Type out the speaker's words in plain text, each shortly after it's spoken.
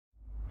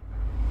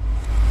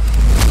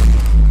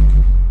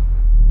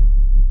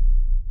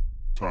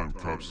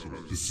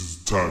This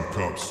is Time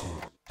Capsule.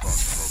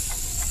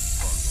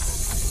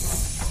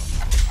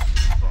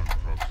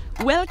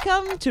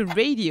 Welcome to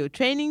Radio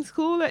Training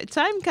School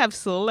Time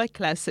Capsule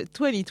Class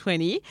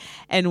 2020,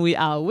 and we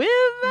are with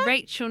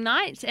Rachel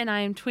Knight, and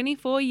I am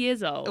 24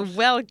 years old.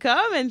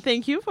 Welcome, and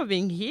thank you for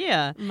being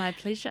here. My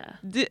pleasure.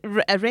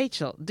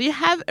 Rachel, do you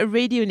have a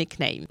radio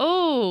nickname?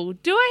 Oh,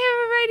 do I have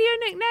a radio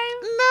nickname?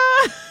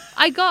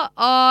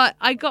 No.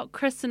 I got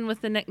christened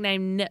with the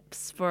nickname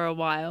Nips for a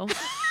while.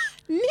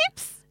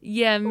 Nips?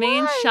 Yeah, me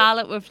and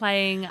Charlotte were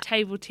playing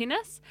table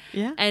tennis.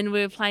 Yeah. And we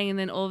were playing, and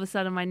then all of a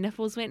sudden my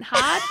nipples went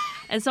hard.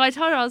 And so I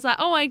told her, I was like,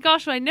 oh my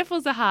gosh, my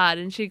nipples are hard.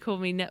 And she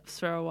called me Nips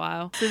for a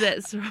while. So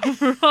that's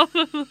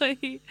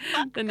probably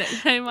the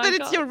nickname I got. But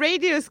it's your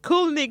radio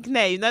school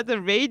nickname, not a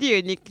radio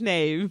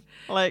nickname.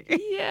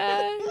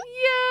 Yeah.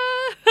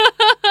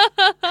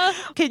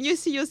 Can you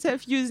see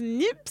yourself use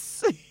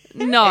Nips?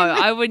 No,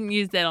 I wouldn't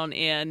use that on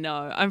air, no.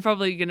 I'm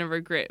probably going to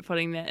regret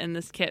putting that in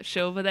this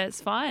capsule, but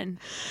that's fine.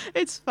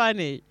 It's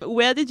funny.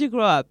 Where did you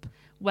grow up?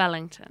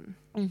 Wellington.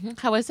 Mm-hmm.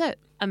 How was it?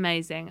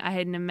 Amazing. I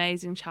had an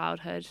amazing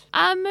childhood.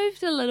 I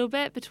moved a little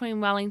bit between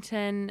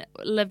Wellington,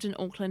 lived in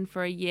Auckland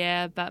for a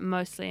year, but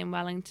mostly in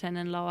Wellington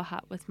and Lower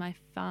Hutt with my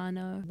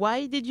whānau.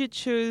 Why did you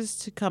choose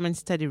to come and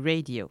study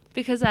radio?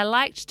 Because I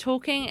liked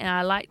talking and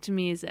I liked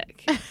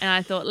music. And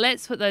I thought,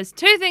 let's put those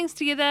two things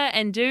together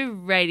and do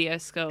radio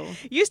school.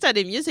 You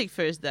studied music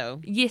first,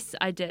 though. Yes,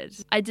 I did.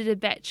 I did a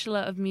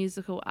Bachelor of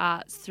Musical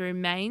Arts through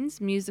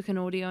Mains Music and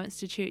Audio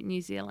Institute,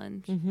 New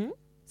Zealand. Mm-hmm.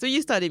 So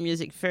you studied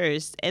music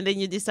first, and then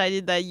you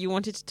decided that you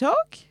wanted to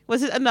talk?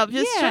 Was it an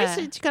obvious choice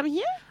to come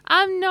here?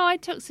 No, I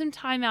took some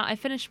time out. I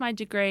finished my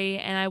degree,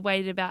 and I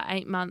waited about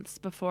 8 months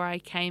before I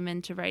came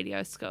into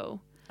radio school.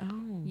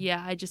 Oh.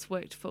 Yeah, I just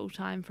worked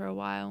full-time for a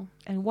while.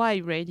 And why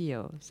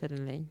radio,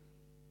 suddenly?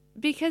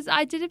 Because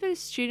I did a bit of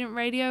student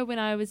radio when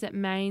I was at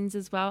Mains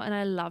as well, and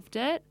I loved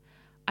it.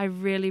 I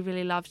really,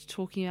 really loved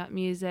talking about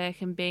music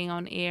and being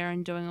on air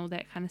and doing all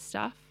that kind of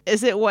stuff.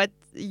 Is it what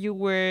you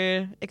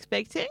were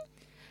expecting?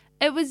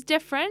 It was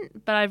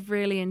different, but I've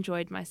really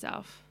enjoyed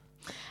myself.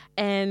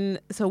 And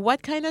so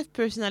what kind of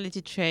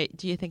personality trait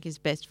do you think is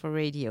best for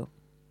radio?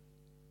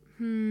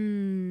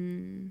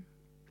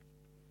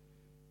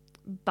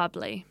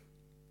 Bubbly.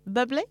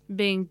 Bubbly?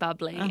 Being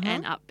bubbly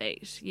and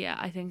upbeat, yeah,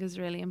 I think is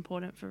really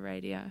important for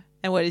radio.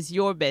 And what is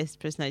your best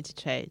personality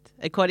trait,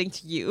 according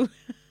to you?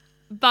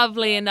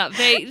 Bubbly and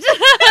upbeat.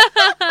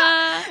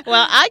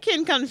 Well, I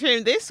can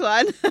confirm this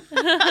one.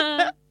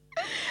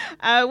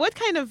 What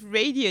kind of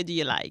radio do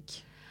you like?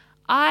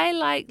 I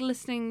like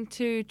listening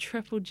to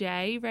Triple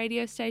J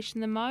radio station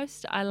the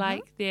most. I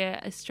like their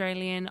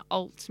Australian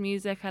alt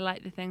music. I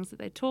like the things that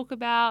they talk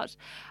about.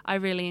 I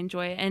really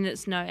enjoy it. And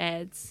it's no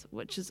ads,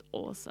 which is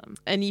awesome.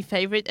 Any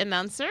favorite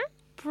announcer?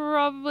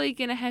 Probably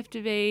going to have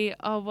to be,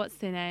 what's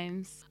their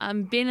names?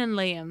 Ben and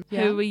Liam,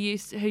 who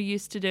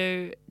used to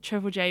do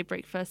Triple J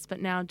Breakfast,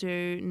 but now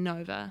do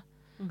Nova.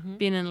 Mm-hmm.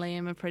 Ben and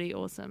Liam are pretty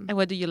awesome. And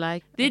what do you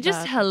like? They're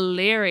just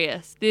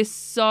hilarious. They're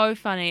so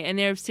funny. And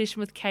their obsession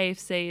with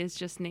KFC is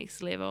just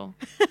next level.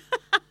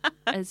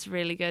 It's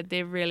really good.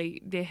 They're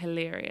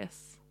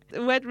hilarious.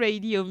 What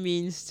radio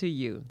means to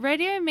you?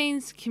 Radio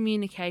means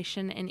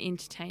communication and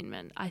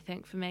entertainment, I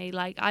think, for me.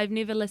 Like, I've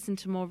never listened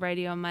to more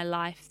radio in my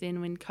life than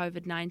when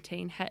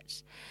COVID-19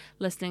 hit.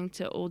 Listening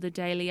to all the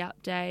daily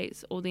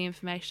updates, all the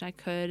information I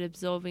could,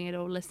 absorbing it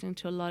all, listening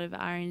to a lot of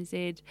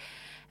RNZ.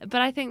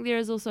 But I think there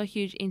is also a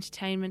huge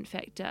entertainment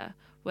factor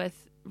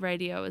with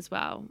radio as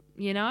well,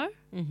 you know?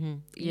 Mm-hmm.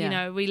 Yeah. You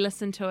know, we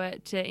listen to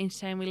it to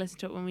entertain. We listen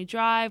to it when we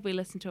drive. We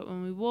listen to it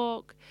when we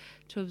walk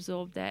to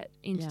absorb that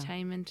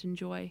entertainment and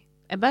joy.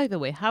 And by the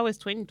way, how was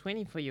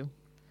 2020 for you?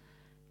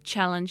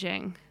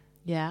 Challenging.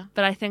 Yeah.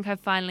 But I think I've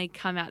finally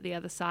come out the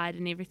other side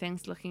and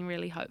everything's looking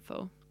really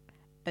hopeful.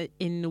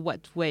 In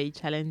what way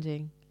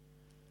challenging?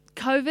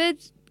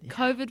 COVID. Yeah.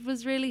 COVID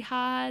was really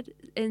hard,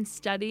 and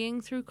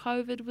studying through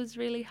COVID was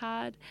really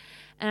hard.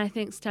 And I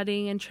think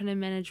studying and trying to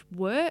manage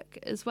work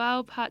as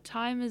well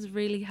part-time is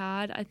really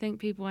hard. I think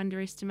people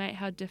underestimate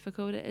how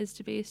difficult it is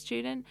to be a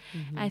student.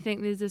 Mm-hmm. I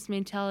think there's this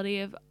mentality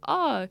of,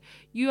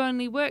 you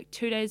only work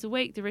 2 days a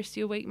week, the rest of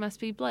your week must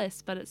be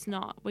bliss, but it's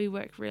not. We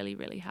work really,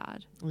 really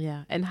hard.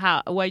 Yeah. And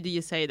why do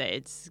you say that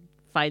it's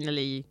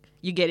finally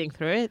you getting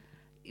through it?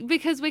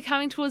 Because we're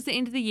coming towards the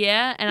end of the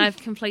year and I've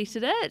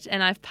completed it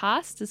and I've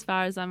passed as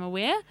far as I'm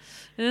aware.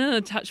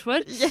 Touch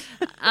wood. Yeah.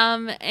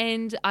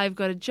 And I've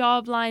got a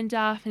job lined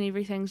up and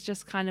everything's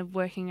just kind of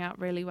working out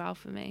really well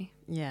for me.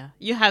 Yeah.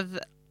 You have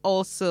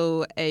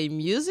also a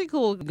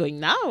musical going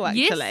now,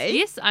 actually.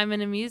 Yes, I'm in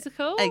a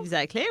musical.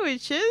 Exactly,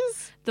 which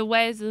is? The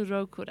Waves of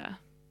Raukura.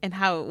 And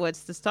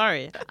what's the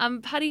story?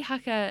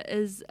 Parihaka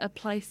is a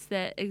place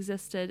that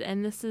existed,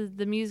 and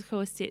the musical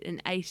was set in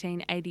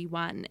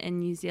 1881 in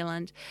New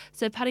Zealand.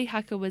 So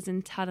Parihaka was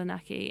in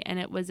Taranaki, and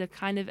it was a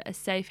kind of a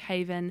safe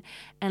haven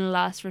and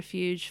last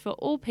refuge for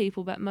all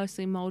people, but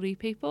mostly Māori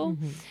people.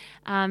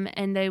 Mm-hmm.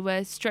 And they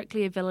were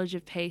strictly a village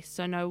of peace,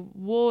 so no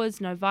wars,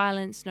 no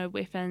violence, no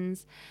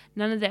weapons.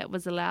 None of that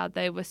was allowed.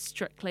 They were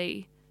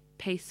strictly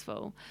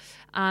peaceful.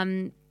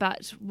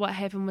 But what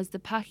happened was the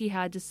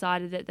Pakeha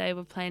decided that they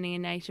were planning a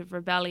native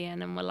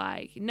rebellion and were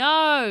like,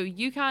 no,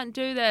 you can't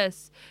do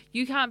this.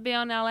 You can't be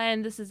on our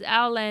land. This is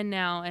our land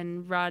now.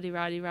 And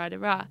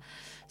rah-de-rah-de-rah-de-rah.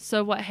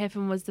 So what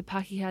happened was the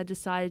Pakeha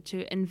decided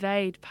to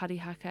invade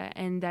Parihaka,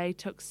 and they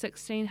took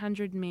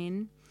 1,600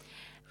 men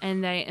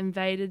and they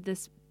invaded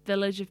this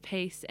village of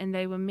peace, and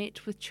they were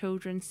met with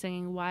children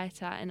singing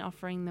waiata and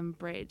offering them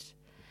bread,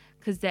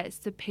 because that's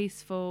the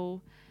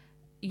peaceful,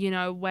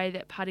 way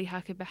that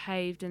Parihaka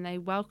behaved, and they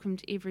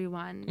welcomed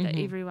everyone, that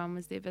everyone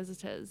was their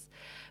visitors.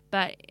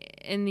 But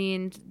in the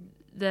end,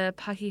 the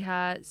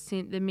Pakeha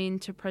sent the men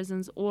to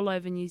prisons all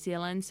over New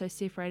Zealand, so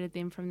separated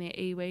them from their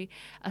iwi,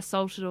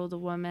 assaulted all the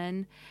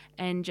women,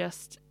 and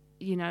just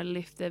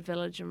left the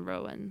village in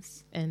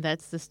ruins. And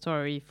that's the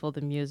story for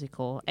the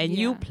musical. And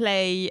you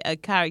play a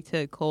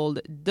character called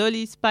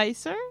Dolly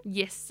Spicer?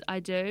 Yes, I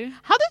do.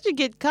 How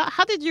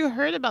did you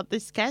heard about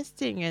this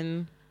casting?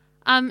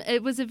 And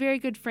it was a very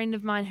good friend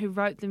of mine who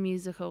wrote the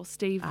musical,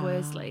 Steve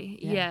Worsley.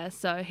 Yeah,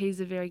 so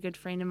he's a very good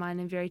friend of mine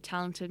and very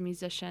talented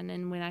musician.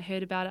 And when I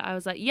heard about it, I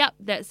was like, yep,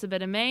 that's a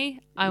bit of me.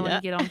 I want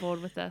to get on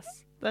board with this.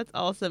 That's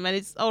awesome. And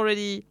it's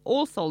already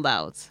all sold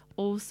out.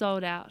 All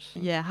sold out.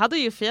 Yeah. How do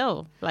you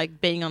feel like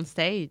being on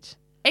stage?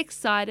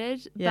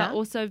 Excited, but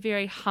also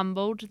very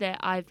humbled that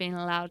I've been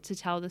allowed to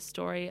tell the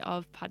story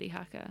of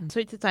Parihaka. So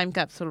it's a time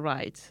capsule,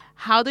 right?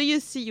 How do you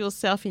see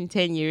yourself in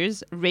 10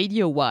 years,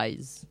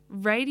 radio-wise?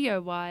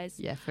 Radio-wise?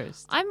 Yeah,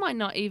 first. I might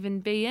not even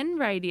be in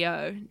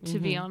radio, to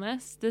be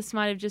honest. This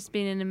might have just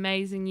been an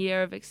amazing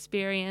year of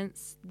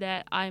experience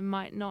that I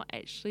might not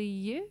actually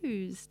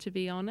use, to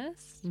be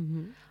honest.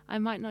 I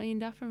might not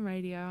end up in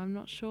radio. I'm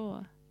not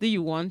sure. Do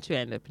you want to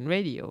end up in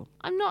radio?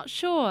 I'm not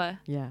sure.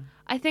 Yeah.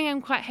 I think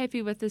I'm quite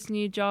happy with this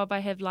new job I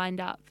have lined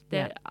up,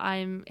 that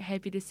I'm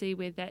happy to see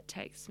where that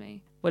takes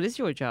me. What is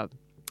your job?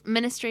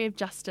 Ministry of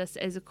Justice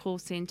as a call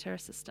centre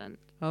assistant.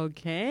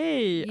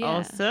 Okay,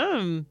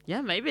 awesome.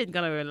 Yeah, maybe it's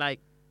going to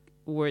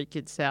work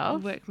itself. I'll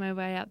work my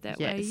way up that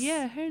way.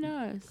 Yeah, who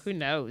knows? Who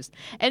knows?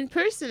 And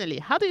personally,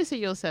 how do you see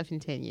yourself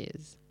in 10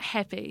 years?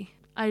 Happy.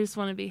 I just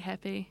want to be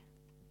happy.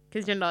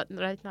 Because you're not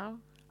right now?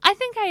 I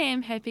think I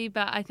am happy,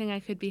 but I think I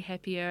could be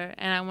happier,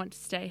 and I want to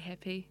stay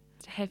happy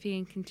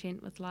and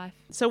content with life.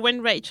 So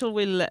when Rachel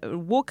will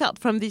walk out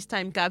from this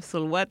time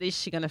capsule, what is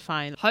she going to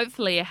find?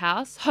 Hopefully a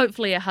house,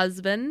 hopefully a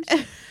husband,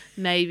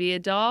 maybe a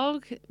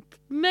dog,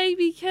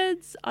 maybe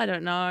kids, I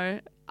don't know.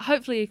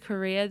 Hopefully a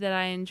career that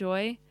I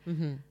enjoy,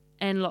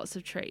 and lots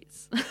of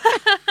treats.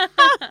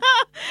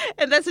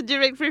 And that's a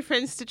direct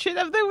reference to Treat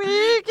of the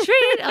Week.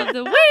 Treat of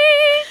the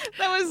Week.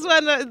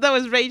 That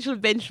was Rachel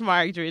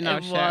benchmark during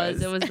our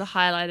shows. It was the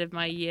highlight of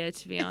my year,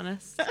 to be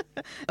honest.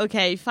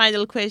 Okay,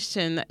 final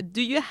question.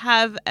 Do you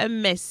have a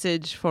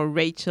message for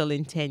Rachel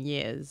in 10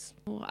 years?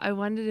 Oh, I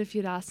wondered if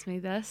you'd ask me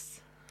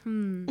this.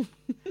 I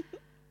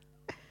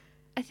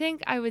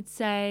think I would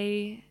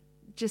say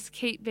just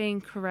keep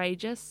being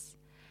courageous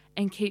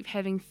and keep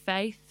having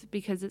faith,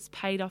 because it's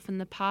paid off in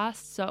the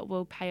past, so it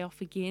will pay off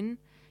again.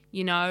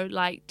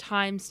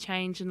 Times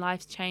change and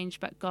lives change,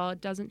 but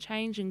God doesn't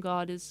change, and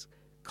God is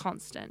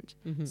constant.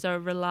 So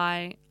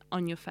rely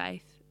on your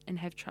faith and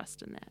have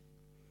trust in that.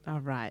 All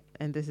right.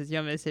 And this is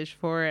your message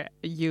for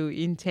you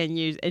in 10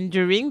 years and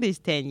during these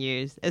 10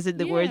 years. Is it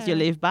the words you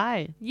live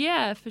by?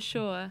 Yeah, for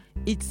sure.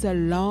 It's a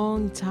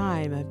long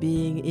time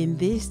being in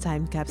this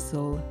time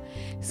capsule.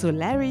 So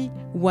Larry,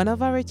 one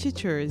of our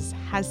tutors,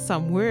 has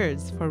some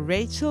words for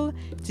Rachel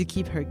to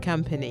keep her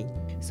company.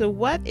 So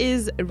what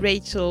is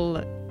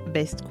Rachel's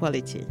best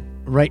quality?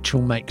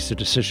 Rachel makes a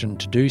decision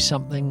to do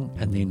something,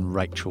 and then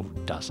Rachel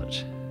does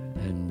it.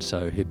 And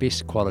so her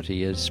best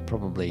quality is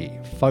probably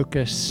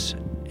focus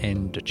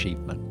and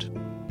achievement.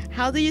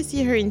 How do you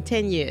see her in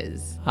 10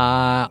 years?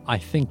 I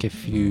think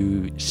if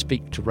you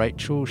speak to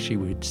Rachel, she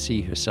would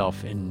see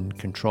herself in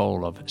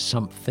control of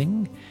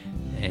something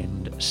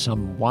and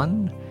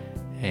someone,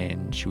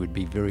 and she would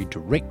be very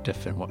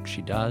directive in what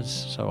she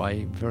does. So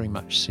I very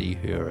much see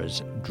her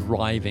as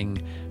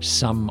driving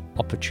some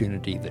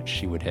opportunity that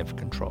she would have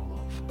control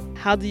of.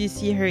 How do you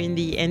see her in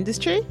the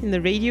industry, in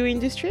the radio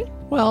industry?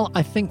 Well,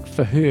 I think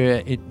for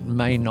her it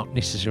may not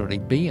necessarily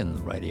be in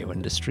the radio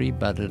industry,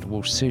 but it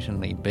will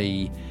certainly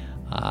be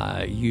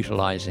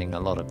utilising a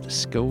lot of the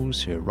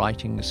skills. Her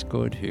writing is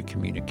good, her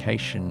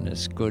communication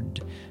is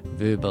good,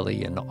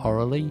 verbally and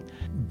orally.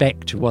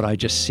 Back to what I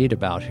just said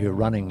about her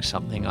running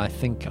something, I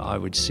think I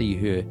would see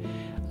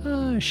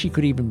her, she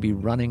could even be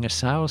running a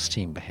sales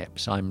team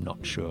perhaps, I'm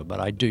not sure,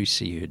 but I do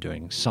see her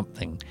doing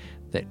something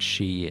that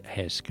she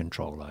has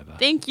control over.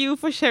 Thank you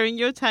for sharing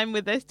your time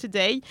with us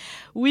today.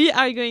 We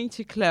are going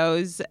to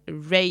close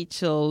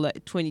Rachel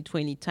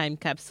 2020 time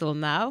capsule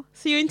now.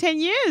 See you in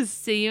 10 years.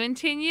 See you in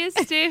 10 years,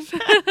 Steph.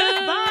 Bye.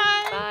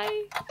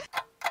 Bye.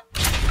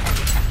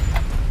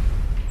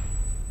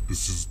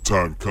 This is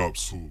Time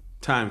Capsule.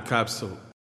 Time Capsule.